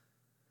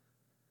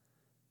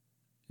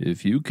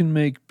If you can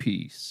make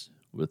peace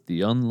with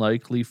the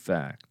unlikely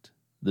fact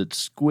that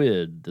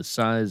squid the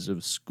size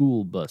of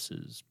school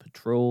buses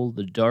patrol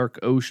the dark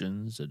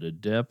oceans at a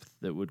depth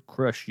that would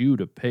crush you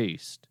to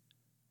paste,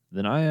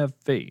 then I have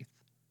faith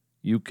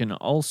you can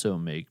also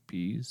make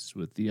peace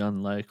with the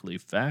unlikely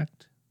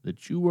fact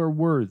that you are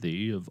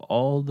worthy of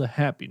all the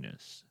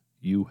happiness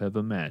you have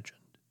imagined.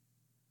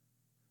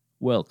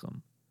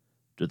 Welcome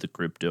to the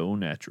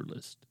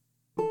CryptoNaturalist.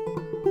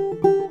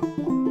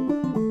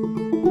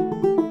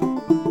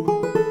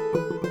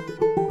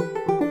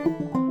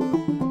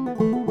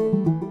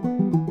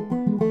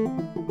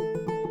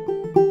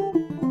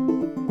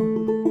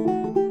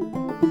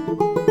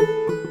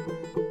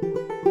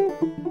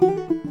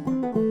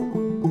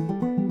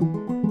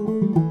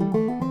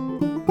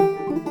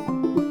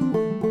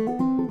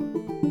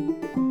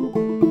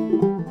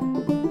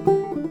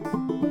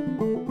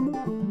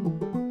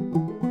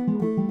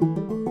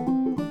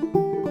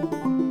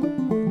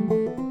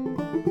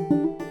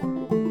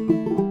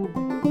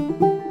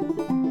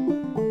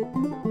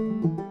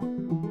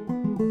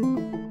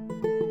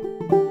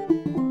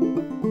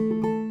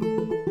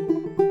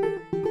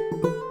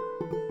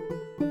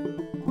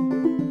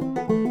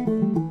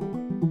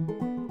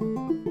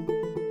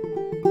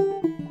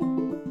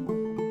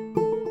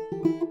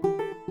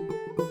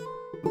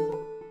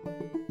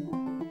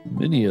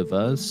 Many of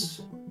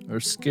us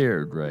are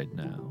scared right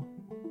now,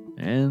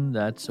 and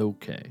that's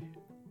okay.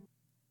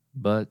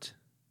 But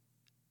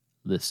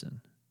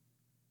listen.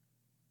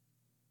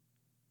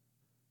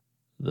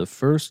 The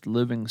first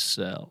living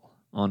cell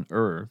on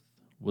Earth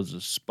was a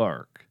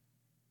spark.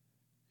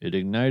 It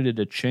ignited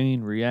a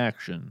chain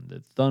reaction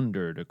that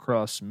thundered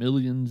across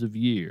millions of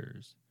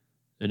years,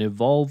 an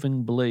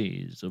evolving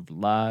blaze of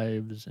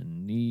lives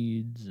and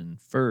needs and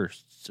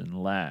firsts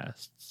and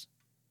lasts.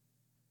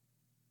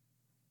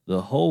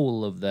 The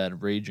whole of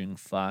that raging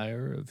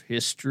fire of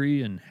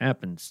history and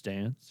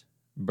happenstance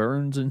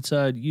burns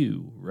inside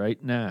you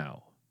right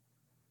now.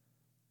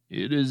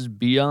 It is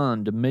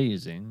beyond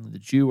amazing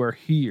that you are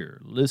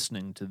here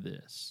listening to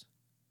this.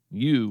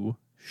 You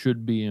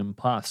should be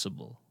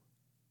impossible.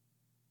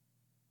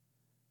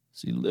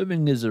 See,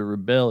 living is a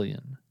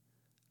rebellion,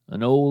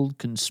 an old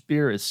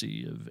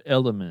conspiracy of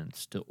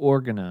elements to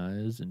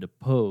organize and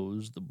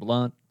oppose the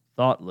blunt,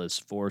 thoughtless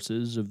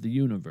forces of the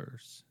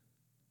universe.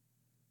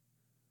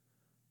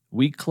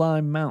 We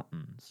climb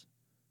mountains.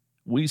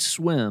 We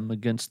swim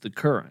against the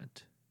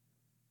current.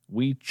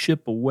 We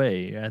chip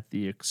away at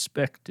the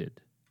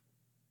expected.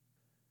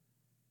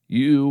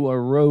 You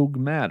are rogue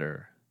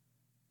matter.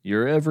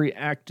 Your every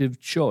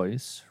active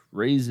choice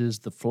raises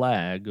the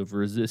flag of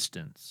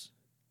resistance.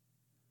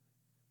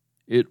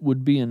 It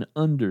would be an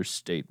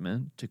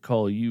understatement to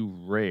call you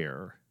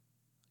rare.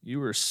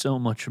 You are so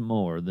much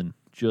more than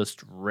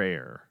just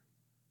rare.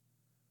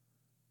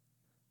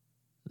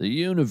 The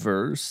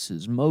universe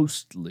is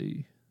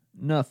mostly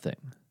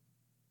nothing,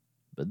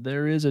 but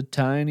there is a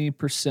tiny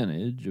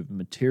percentage of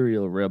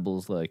material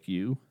rebels like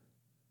you.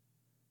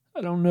 I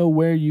don't know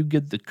where you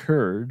get the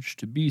courage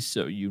to be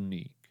so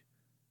unique,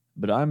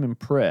 but I'm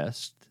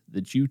impressed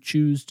that you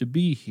choose to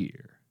be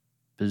here,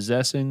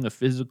 possessing a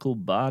physical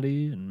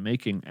body and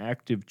making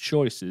active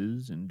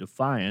choices in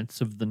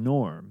defiance of the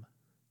norm.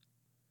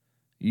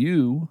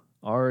 You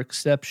are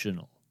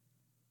exceptional.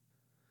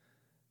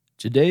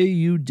 Today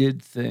you did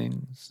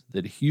things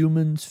that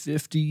humans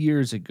 50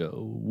 years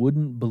ago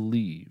wouldn't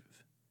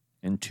believe,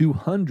 and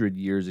 200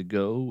 years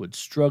ago would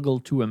struggle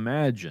to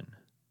imagine.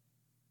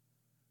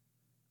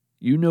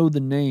 You know the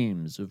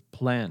names of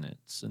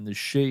planets and the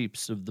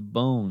shapes of the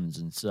bones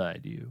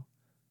inside you.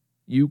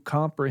 You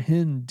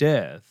comprehend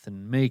death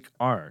and make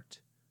art.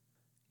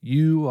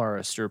 You are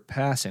a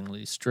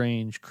surpassingly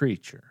strange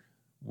creature,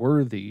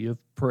 worthy of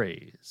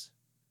praise.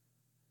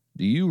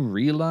 Do you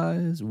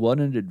realize what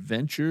an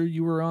adventure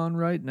you are on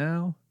right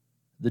now?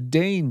 The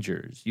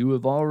dangers you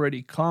have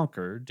already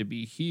conquered to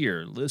be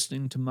here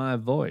listening to my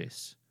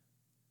voice.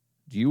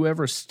 Do you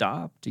ever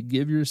stop to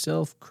give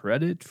yourself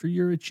credit for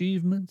your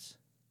achievements?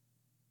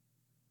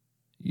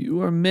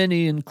 You are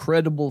many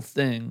incredible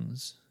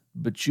things,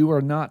 but you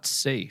are not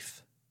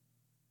safe.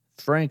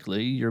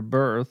 Frankly, your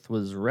birth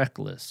was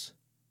reckless.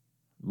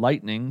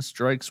 Lightning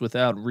strikes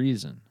without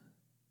reason.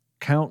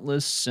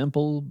 Countless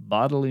simple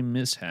bodily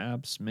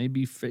mishaps may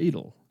be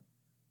fatal.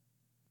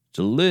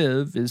 To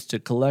live is to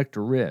collect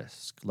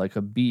risk like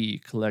a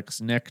bee collects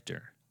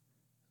nectar.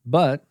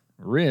 But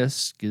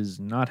risk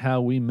is not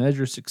how we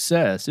measure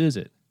success, is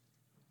it?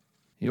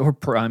 Your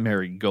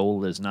primary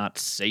goal is not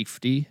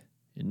safety.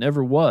 It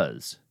never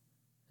was.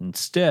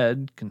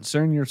 Instead,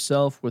 concern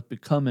yourself with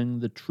becoming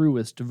the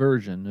truest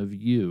version of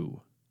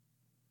you.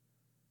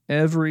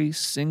 Every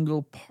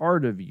single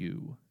part of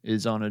you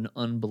is on an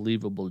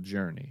unbelievable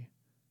journey.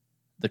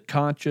 The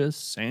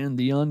conscious and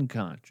the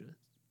unconscious.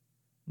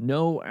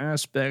 No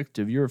aspect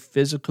of your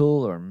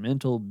physical or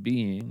mental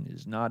being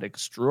is not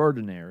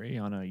extraordinary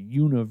on a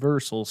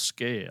universal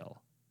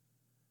scale.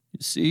 You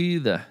see,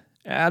 the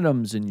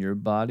atoms in your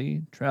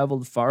body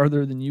traveled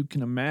farther than you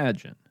can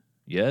imagine,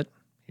 yet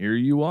here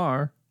you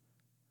are.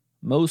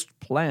 Most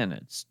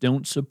planets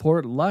don't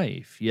support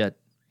life, yet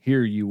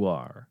here you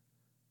are.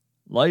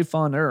 Life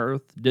on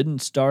Earth didn't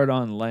start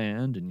on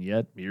land, and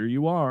yet here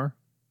you are.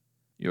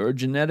 Your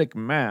genetic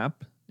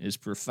map is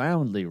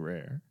profoundly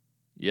rare,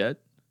 yet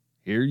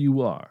here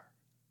you are.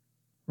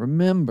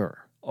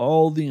 Remember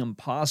all the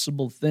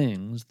impossible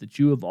things that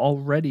you have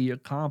already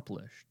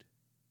accomplished.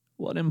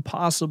 What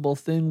impossible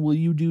thing will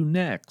you do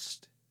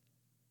next?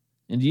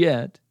 And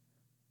yet,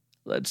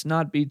 let's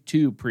not be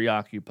too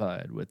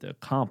preoccupied with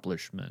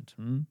accomplishment.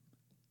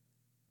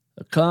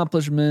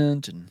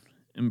 Accomplishment and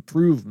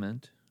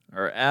improvement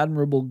are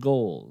admirable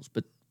goals,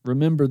 but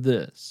remember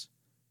this.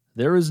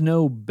 There is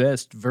no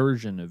best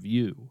version of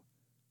you.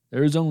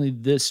 There is only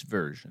this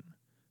version,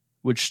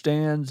 which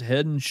stands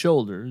head and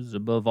shoulders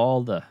above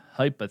all the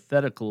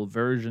hypothetical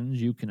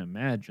versions you can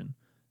imagine,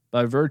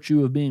 by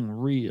virtue of being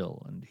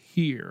real and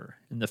here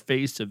in the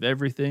face of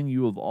everything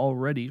you have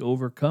already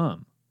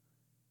overcome.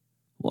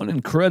 One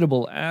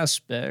incredible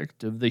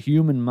aspect of the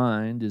human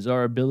mind is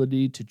our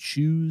ability to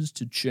choose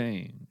to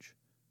change,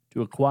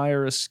 to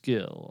acquire a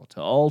skill,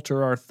 to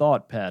alter our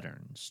thought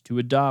patterns, to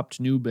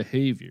adopt new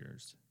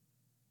behaviors.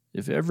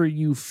 If ever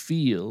you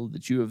feel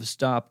that you have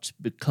stopped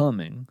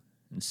becoming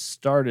and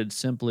started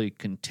simply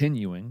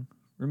continuing,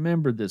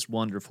 remember this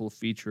wonderful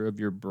feature of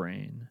your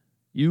brain.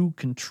 You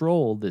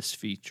control this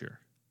feature.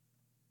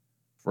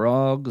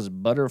 Frogs,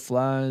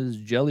 butterflies,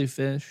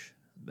 jellyfish,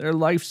 their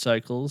life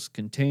cycles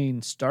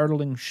contain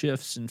startling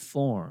shifts in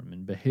form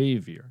and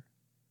behavior.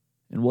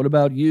 And what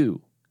about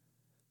you?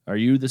 Are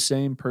you the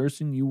same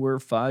person you were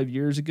 5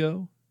 years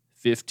ago?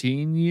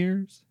 15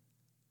 years?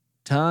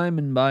 Time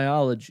and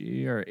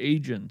biology are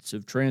agents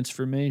of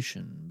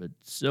transformation, but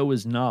so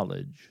is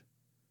knowledge.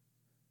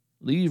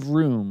 Leave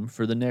room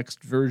for the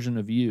next version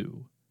of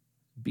you.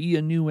 Be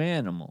a new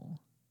animal.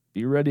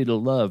 Be ready to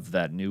love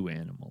that new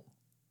animal.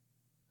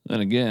 Then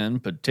again,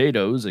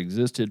 potatoes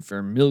existed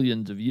for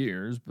millions of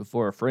years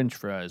before French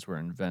fries were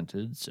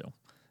invented, so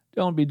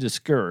don't be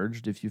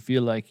discouraged if you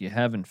feel like you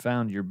haven't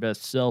found your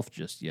best self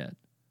just yet.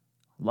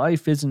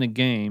 Life isn't a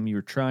game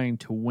you're trying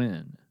to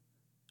win.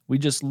 We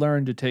just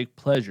learn to take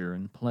pleasure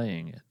in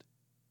playing it.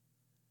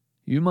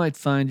 You might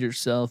find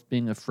yourself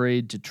being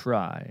afraid to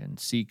try and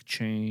seek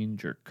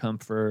change or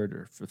comfort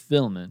or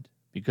fulfillment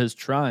because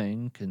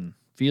trying can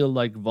feel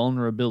like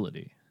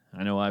vulnerability.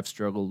 I know I've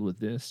struggled with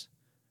this.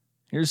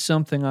 Here's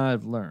something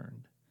I've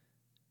learned.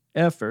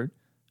 Effort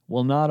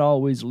will not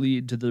always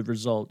lead to the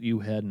result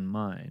you had in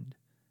mind,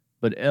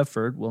 but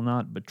effort will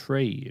not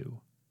betray you.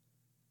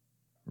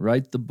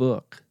 Write the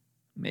book,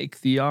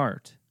 make the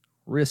art,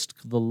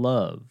 risk the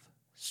love,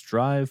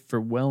 strive for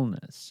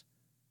wellness.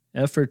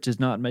 Effort does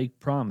not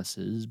make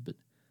promises, but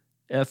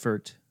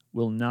effort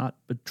will not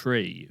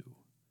betray you.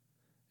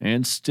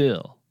 And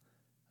still,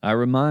 I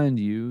remind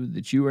you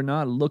that you are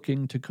not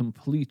looking to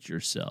complete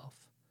yourself.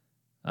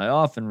 I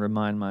often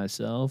remind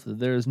myself that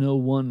there is no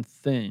one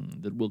thing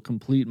that will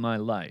complete my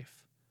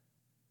life.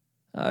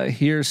 I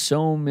hear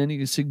so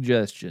many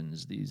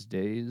suggestions these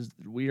days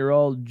that we are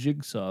all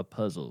jigsaw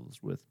puzzles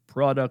with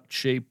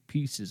product-shaped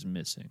pieces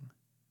missing.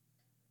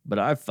 But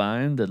I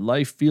find that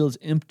life feels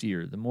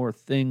emptier the more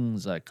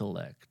things I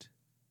collect.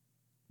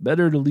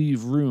 Better to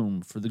leave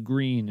room for the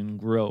green and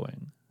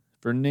growing,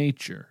 for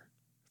nature,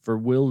 for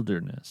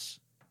wilderness.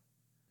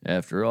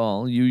 After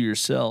all, you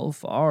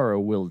yourself are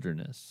a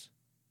wilderness.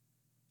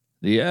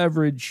 The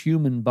average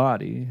human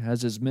body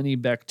has as many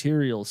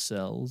bacterial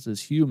cells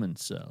as human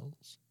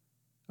cells.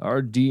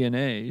 Our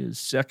DNA is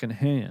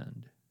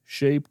second-hand,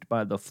 shaped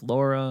by the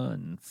flora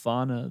and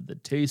fauna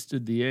that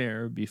tasted the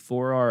air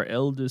before our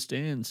eldest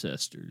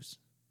ancestors.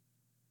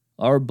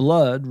 Our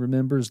blood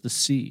remembers the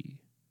sea,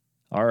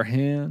 our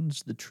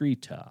hands the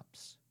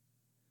treetops.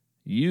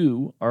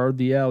 You are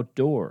the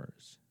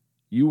outdoors.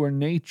 You are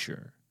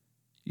nature.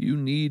 You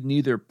need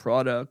neither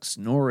products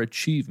nor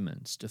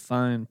achievements to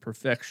find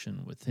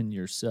perfection within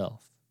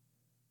yourself.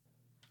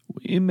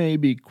 We may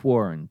be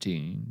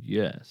quarantined,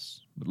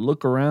 yes, but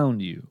look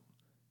around you.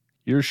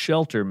 Your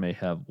shelter may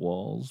have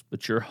walls,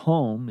 but your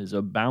home is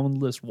a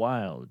boundless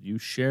wild you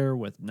share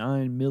with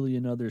 9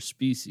 million other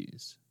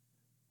species.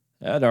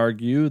 I'd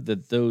argue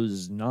that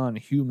those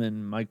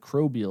non-human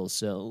microbial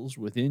cells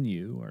within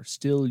you are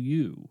still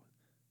you.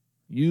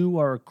 You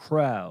are a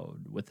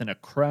crowd within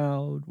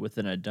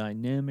a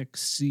dynamic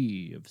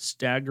sea of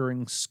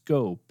staggering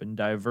scope and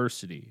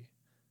diversity.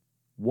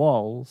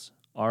 Walls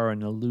are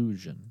an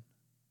illusion.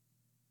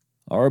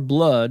 Our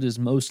blood is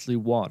mostly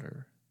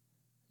water.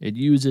 It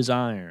uses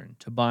iron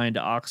to bind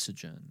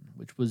oxygen,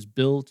 which was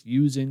built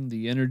using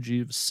the energy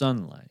of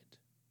sunlight.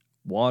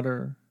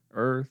 Water,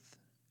 earth,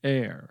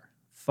 air,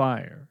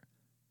 fire.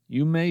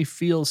 You may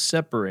feel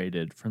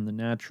separated from the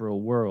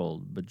natural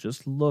world, but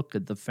just look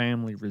at the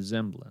family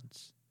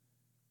resemblance.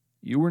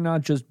 You were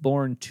not just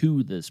born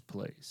to this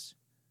place.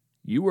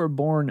 You were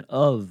born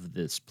of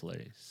this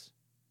place.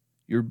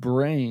 Your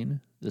brain,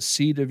 the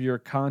seat of your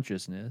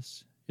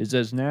consciousness, is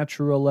as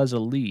natural as a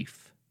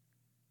leaf.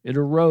 It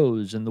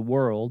arose in the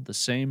world the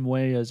same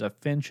way as a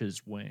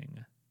finch's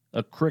wing,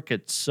 a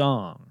cricket's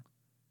song.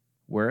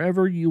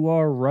 Wherever you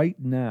are right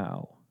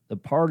now, the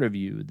part of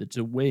you that's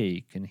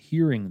awake and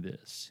hearing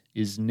this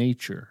is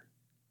nature.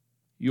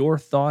 Your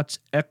thoughts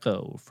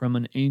echo from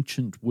an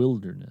ancient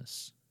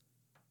wilderness.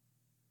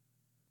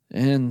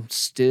 And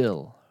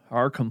still,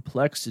 our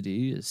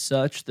complexity is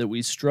such that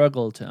we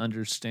struggle to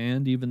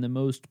understand even the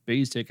most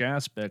basic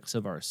aspects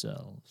of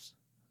ourselves.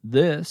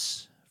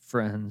 This,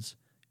 friends,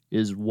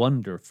 is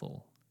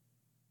wonderful.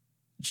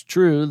 It's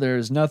true, there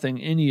is nothing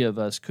any of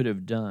us could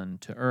have done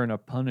to earn a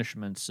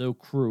punishment so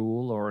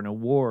cruel or an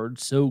award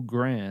so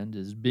grand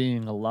as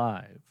being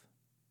alive.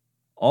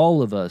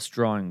 All of us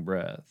drawing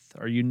breath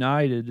are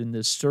united in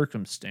this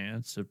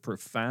circumstance of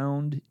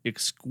profound,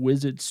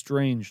 exquisite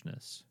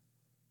strangeness.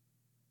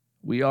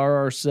 We are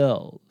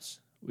ourselves.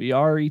 We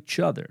are each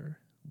other.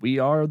 We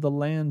are the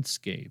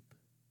landscape.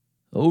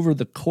 Over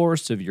the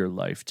course of your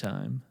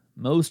lifetime,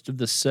 most of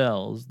the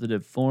cells that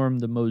have formed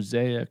the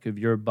mosaic of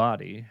your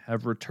body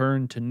have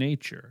returned to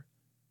nature.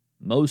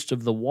 Most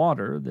of the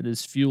water that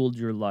has fueled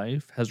your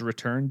life has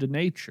returned to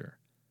nature.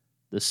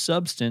 The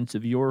substance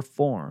of your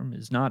form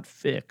is not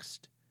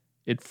fixed.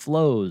 It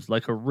flows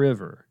like a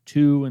river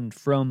to and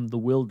from the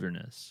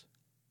wilderness.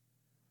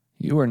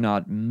 You are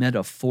not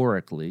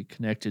metaphorically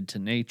connected to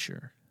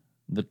nature.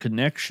 The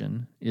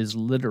connection is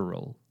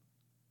literal.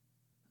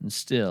 And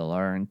still,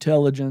 our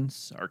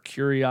intelligence, our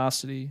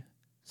curiosity,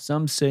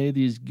 some say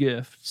these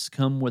gifts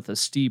come with a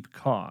steep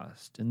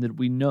cost, and that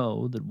we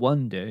know that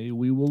one day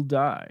we will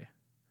die.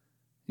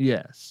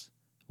 Yes,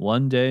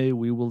 one day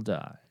we will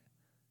die.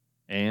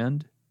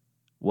 And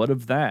what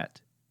of that?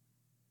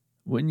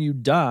 When you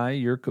die,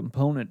 your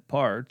component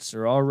parts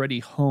are already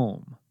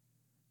home.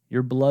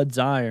 Your blood's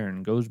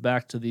iron goes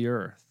back to the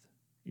earth.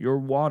 Your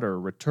water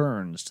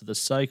returns to the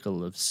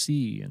cycle of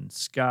sea and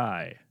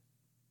sky.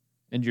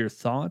 And your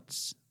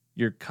thoughts,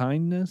 your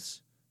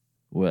kindness,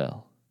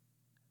 well,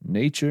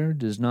 nature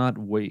does not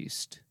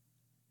waste,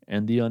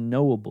 and the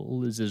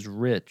unknowable is as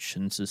rich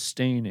and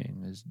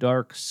sustaining as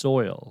dark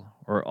soil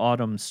or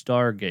autumn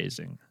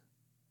stargazing.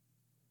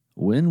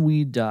 When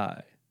we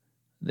die,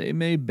 they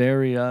may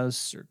bury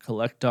us or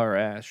collect our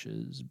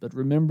ashes, but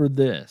remember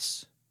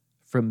this: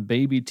 from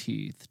baby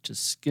teeth to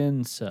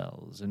skin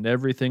cells and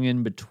everything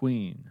in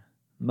between,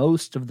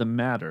 most of the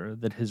matter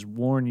that has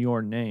worn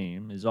your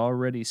name is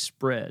already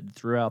spread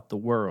throughout the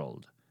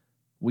world.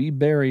 We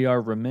bury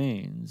our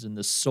remains in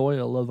the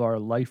soil of our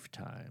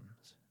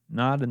lifetimes,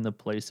 not in the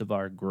place of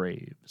our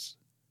graves.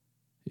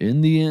 In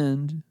the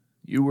end,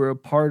 you were a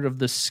part of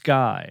the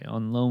sky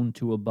on loan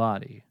to a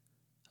body,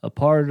 a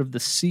part of the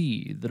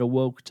sea that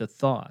awoke to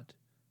thought,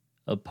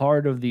 a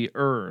part of the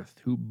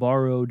earth who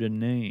borrowed a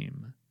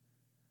name.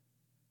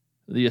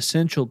 The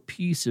essential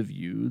piece of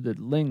you that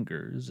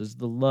lingers is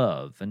the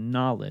love and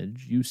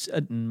knowledge you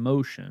set in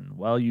motion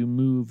while you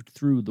moved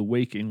through the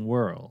waking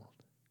world.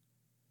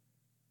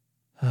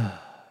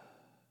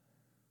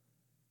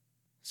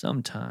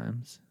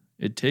 Sometimes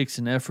it takes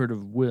an effort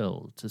of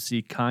will to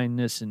see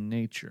kindness in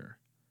nature,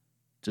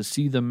 to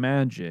see the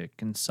magic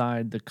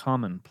inside the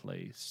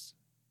commonplace.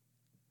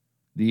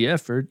 The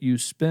effort you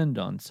spend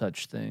on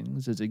such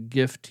things is a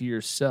gift to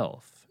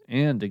yourself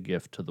and a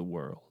gift to the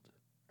world.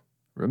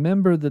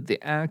 Remember that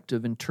the act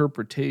of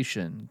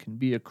interpretation can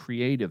be a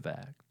creative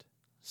act,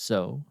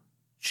 so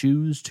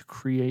choose to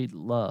create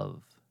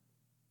love.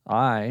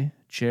 I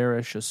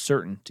cherish a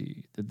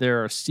certainty that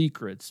there are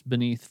secrets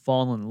beneath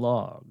fallen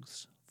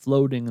logs,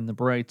 floating in the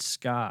bright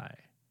sky,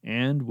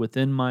 and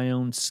within my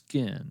own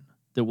skin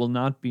that will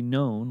not be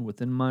known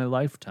within my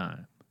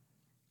lifetime.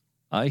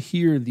 I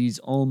hear these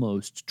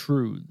almost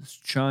truths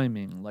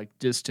chiming like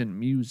distant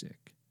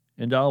music,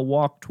 and I'll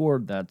walk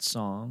toward that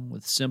song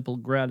with simple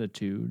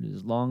gratitude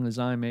as long as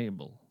I'm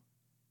able.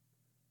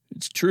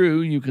 It's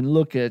true you can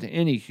look at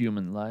any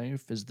human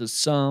life as the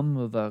sum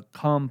of a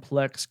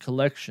complex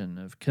collection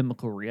of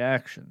chemical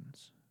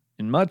reactions,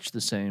 in much the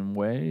same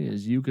way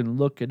as you can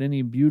look at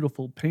any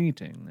beautiful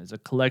painting as a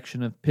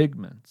collection of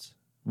pigments,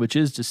 which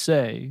is to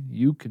say,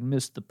 you can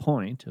miss the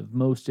point of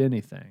most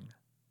anything.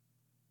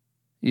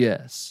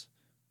 Yes,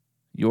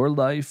 your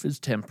life is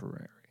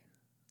temporary.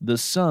 The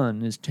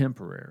sun is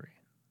temporary.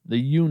 The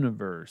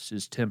universe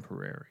is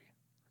temporary.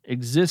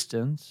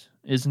 Existence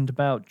isn't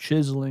about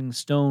chiseling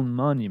stone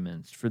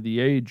monuments for the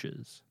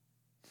ages.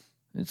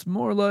 It's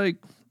more like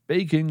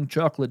baking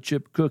chocolate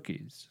chip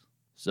cookies.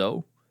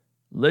 So,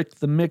 lick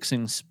the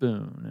mixing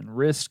spoon and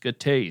risk a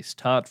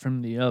taste hot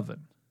from the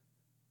oven.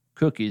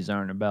 Cookies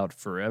aren't about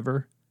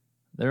forever.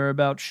 They're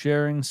about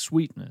sharing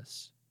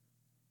sweetness.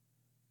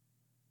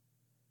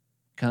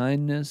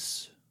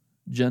 Kindness,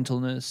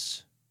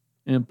 gentleness,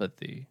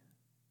 empathy.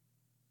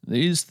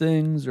 These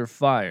things are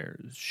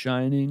fires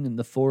shining in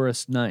the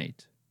forest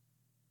night.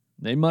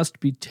 They must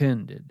be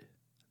tended,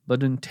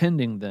 but in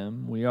tending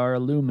them we are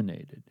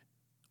illuminated.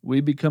 We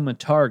become a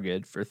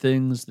target for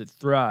things that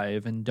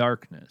thrive in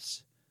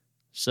darkness.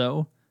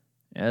 So,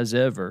 as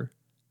ever,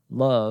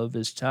 love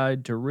is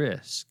tied to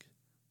risk,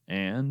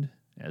 and,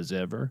 as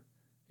ever,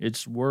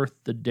 it's worth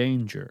the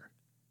danger.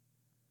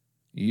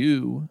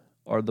 You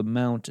are the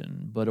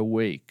mountain but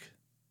awake.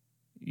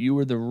 You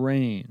are the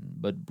rain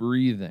but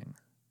breathing.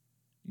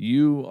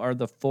 You are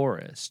the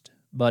forest,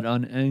 but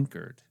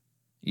unanchored.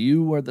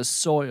 You are the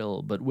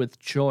soil, but with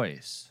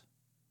choice.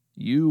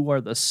 You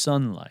are the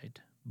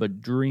sunlight,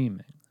 but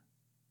dreaming.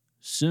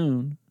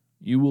 Soon,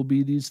 you will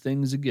be these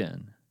things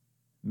again: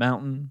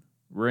 mountain,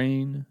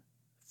 rain,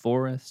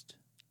 forest,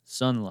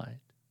 sunlight.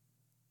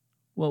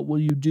 What will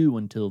you do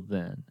until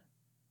then?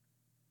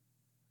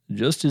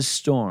 Just as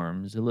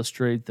storms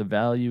illustrate the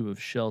value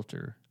of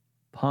shelter,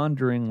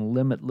 pondering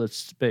limitless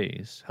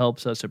space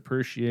helps us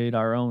appreciate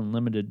our own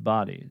limited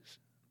bodies,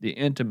 the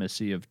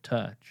intimacy of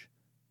touch,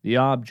 the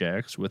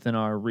objects within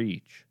our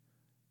reach.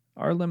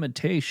 Our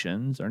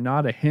limitations are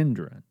not a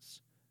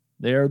hindrance.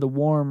 They are the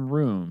warm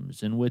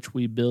rooms in which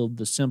we build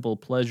the simple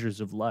pleasures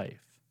of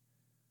life.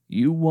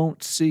 You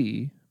won't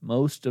see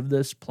most of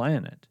this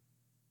planet.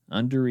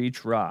 Under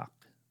each rock,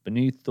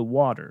 beneath the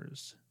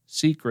waters,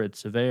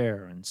 secrets of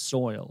air and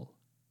soil.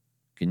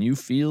 Can you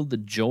feel the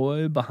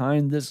joy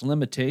behind this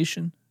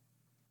limitation?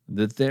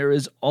 That there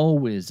is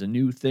always a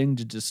new thing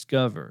to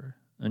discover,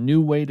 a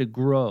new way to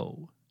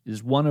grow,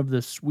 is one of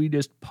the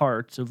sweetest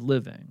parts of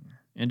living,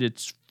 and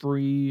it's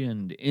free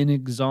and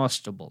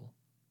inexhaustible.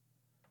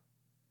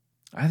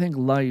 I think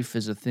life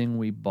is a thing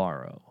we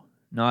borrow,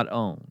 not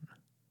own.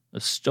 A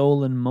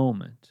stolen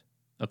moment,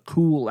 a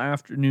cool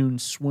afternoon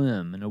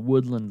swim in a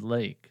woodland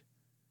lake.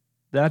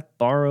 That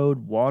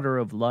borrowed water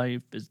of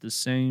life is the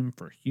same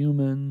for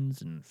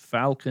humans and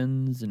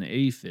falcons and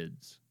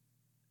aphids.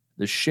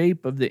 The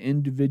shape of the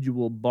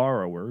individual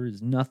borrower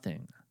is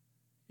nothing.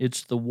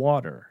 It's the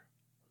water,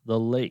 the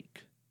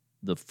lake,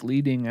 the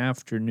fleeting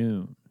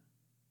afternoon.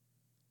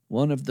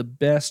 One of the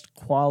best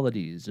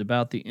qualities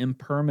about the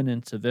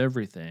impermanence of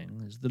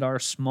everything is that our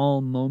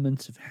small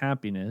moments of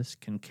happiness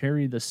can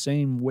carry the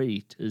same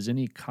weight as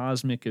any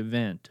cosmic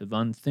event of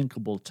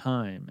unthinkable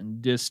time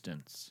and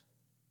distance.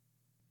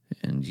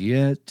 And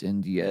yet, I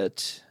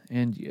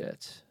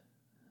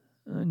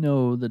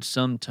know that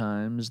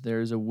sometimes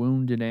there's a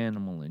wounded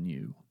animal in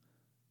you,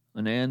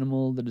 an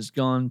animal that has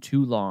gone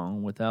too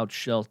long without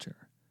shelter,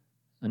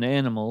 an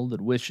animal that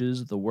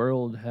wishes the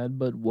world had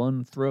but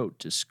one throat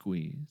to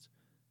squeeze,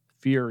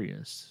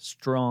 furious,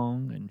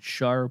 strong, and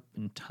sharp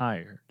and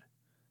tired.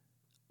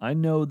 I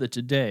know that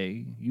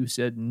today you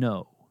said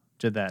no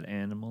to that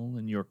animal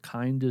in your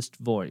kindest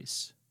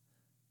voice.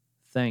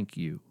 Thank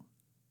you.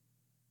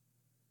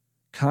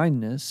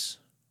 Kindness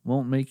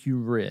won't make you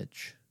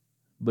rich,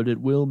 but it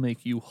will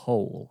make you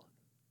whole.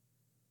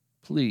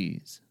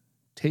 Please,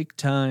 take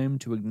time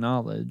to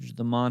acknowledge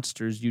the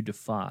monsters you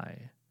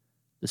defy,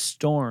 the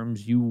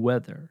storms you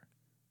weather.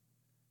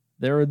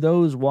 There are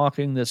those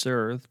walking this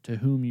earth to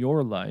whom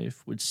your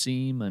life would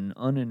seem an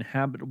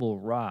uninhabitable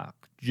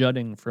rock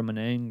jutting from an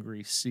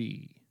angry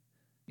sea.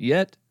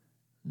 Yet,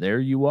 there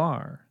you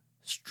are,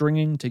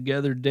 stringing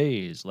together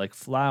days like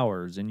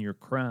flowers in your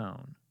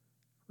crown.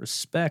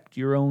 Respect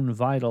your own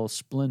vital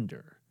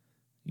splendor.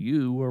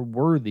 You are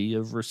worthy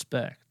of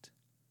respect.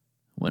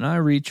 When I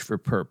reach for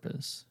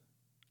purpose,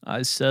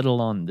 I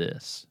settle on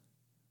this.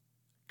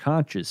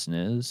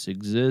 Consciousness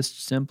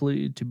exists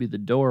simply to be the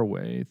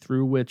doorway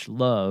through which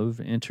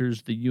love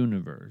enters the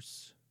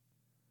universe.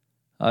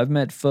 I've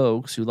met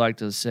folks who like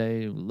to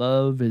say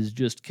love is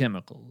just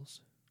chemicals,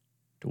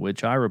 to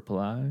which I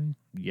reply,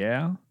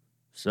 yeah,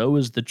 so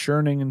is the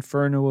churning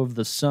inferno of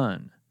the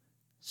sun,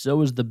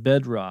 so is the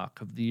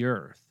bedrock of the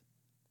earth,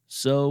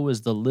 so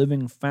is the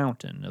living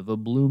fountain of a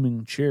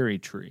blooming cherry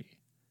tree.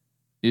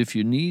 If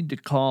you need to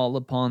call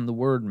upon the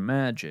word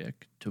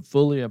magic to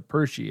fully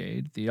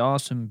appreciate the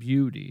awesome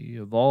beauty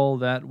of all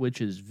that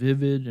which is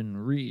vivid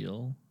and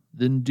real,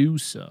 then do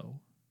so.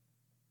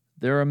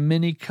 There are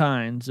many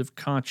kinds of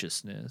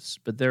consciousness,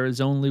 but there is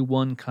only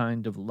one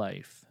kind of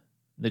life,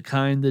 the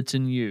kind that's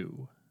in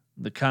you,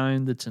 the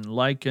kind that's in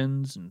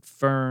lichens and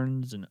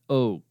ferns and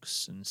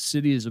oaks and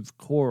cities of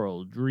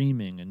coral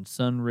dreaming in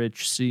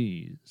sun-rich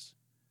seas.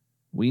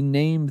 We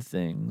name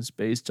things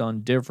based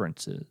on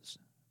differences,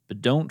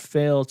 but don't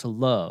fail to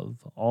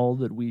love all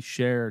that we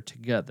share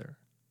together.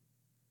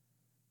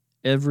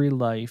 Every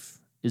life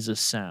is a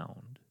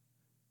sound,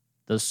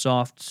 the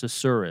soft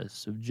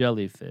susurrus of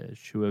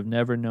jellyfish who have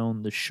never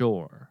known the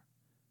shore,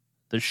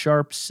 the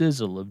sharp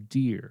sizzle of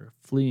deer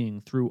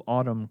fleeing through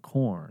autumn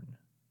corn.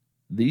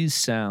 These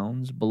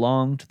sounds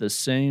belong to the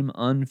same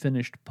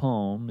unfinished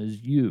poem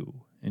as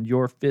you and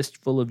your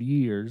fistful of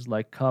years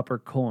like copper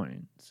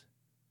coins.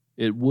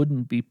 It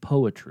wouldn't be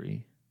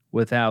poetry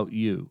without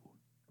you.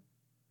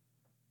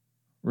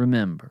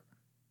 Remember,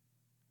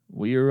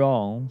 we are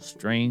all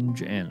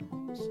strange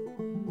animals,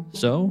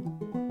 so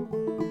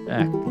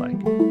act like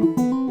it.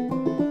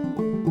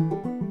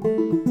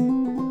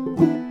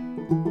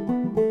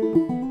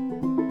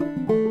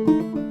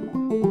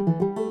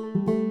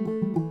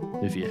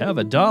 If you have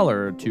 $1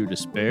 or $2 to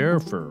spare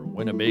for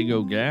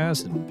Winnebago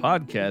gas and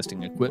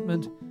podcasting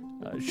equipment,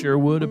 I sure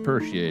would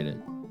appreciate it.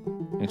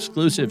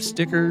 Exclusive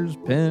stickers,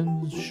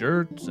 pins,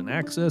 shirts, and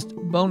access to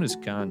bonus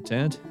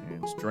content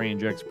and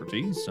strange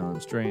expertise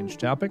on strange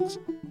topics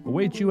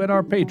await you at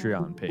our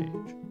Patreon page,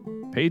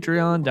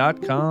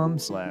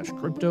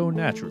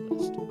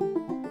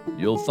 patreon.com/CryptoNaturalist.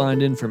 You'll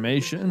find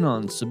information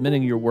on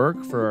submitting your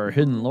work for our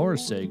Hidden Lore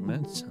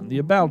segments in the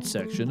About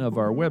section of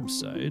our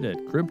website at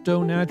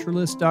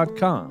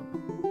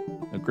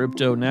CryptoNaturalist.com. The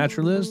Crypto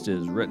Naturalist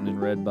is written and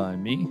read by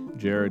me,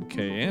 Jared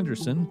K.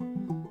 Anderson.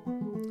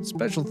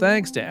 Special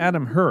thanks to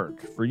Adam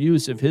Hurt for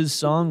use of his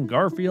song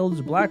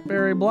Garfield's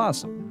Blackberry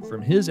Blossom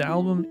from his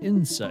album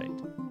Insight.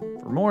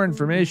 For more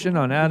information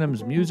on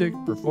Adam's music,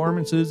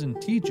 performances,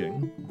 and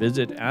teaching,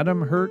 visit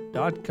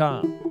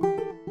adamhurt.com.